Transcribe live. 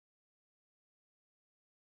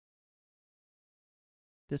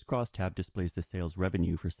This crosstab displays the sales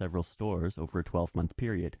revenue for several stores over a 12-month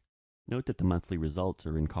period. Note that the monthly results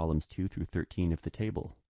are in columns 2 through 13 of the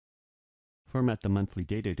table. Format the monthly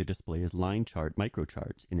data to display as line chart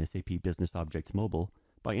microcharts in SAP BusinessObjects Mobile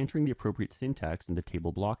by entering the appropriate syntax in the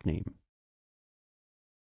table block name.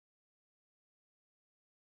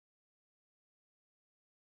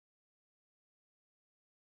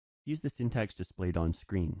 Use the syntax displayed on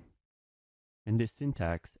screen. In this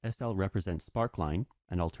syntax, SL represents sparkline,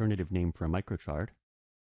 an alternative name for a microchart,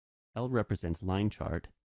 L represents line chart,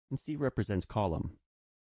 and C represents column.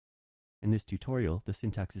 In this tutorial, the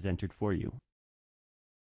syntax is entered for you.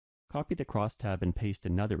 Copy the crosstab and paste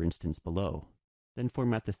another instance below. Then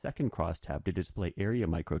format the second crosstab to display area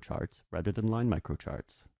microcharts rather than line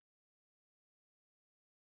microcharts.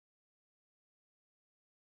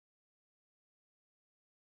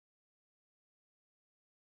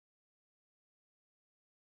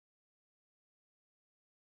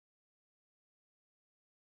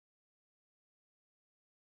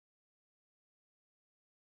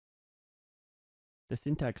 The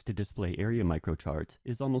syntax to display area microcharts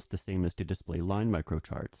is almost the same as to display line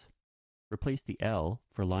microcharts. Replace the L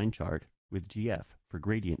for line chart with GF for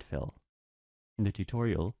gradient fill. In the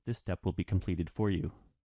tutorial, this step will be completed for you.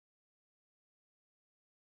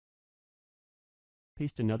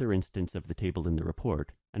 Paste another instance of the table in the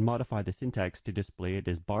report and modify the syntax to display it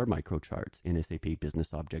as bar microcharts in SAP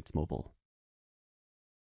BusinessObjects Mobile.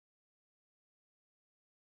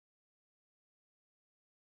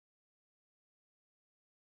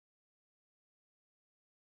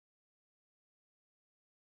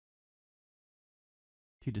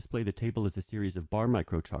 To display the table as a series of bar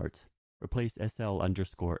microcharts, replace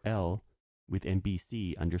SL_L with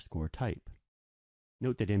MBC_type.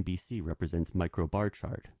 Note that MBC represents micro bar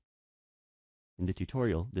chart. In the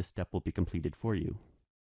tutorial, this step will be completed for you.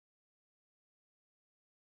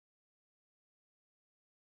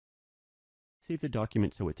 Save the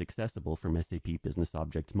document so it's accessible from SAP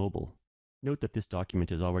BusinessObjects Mobile. Note that this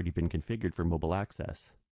document has already been configured for mobile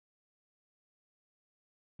access.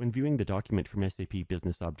 When viewing the document from SAP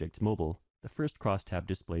BusinessObjects Mobile, the first crosstab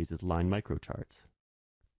displays as line microcharts.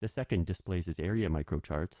 The second displays as area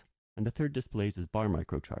microcharts, and the third displays as bar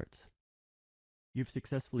microcharts. You've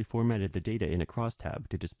successfully formatted the data in a crosstab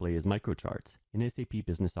to display as microcharts in SAP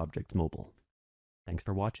BusinessObjects Mobile. Thanks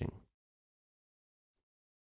for watching.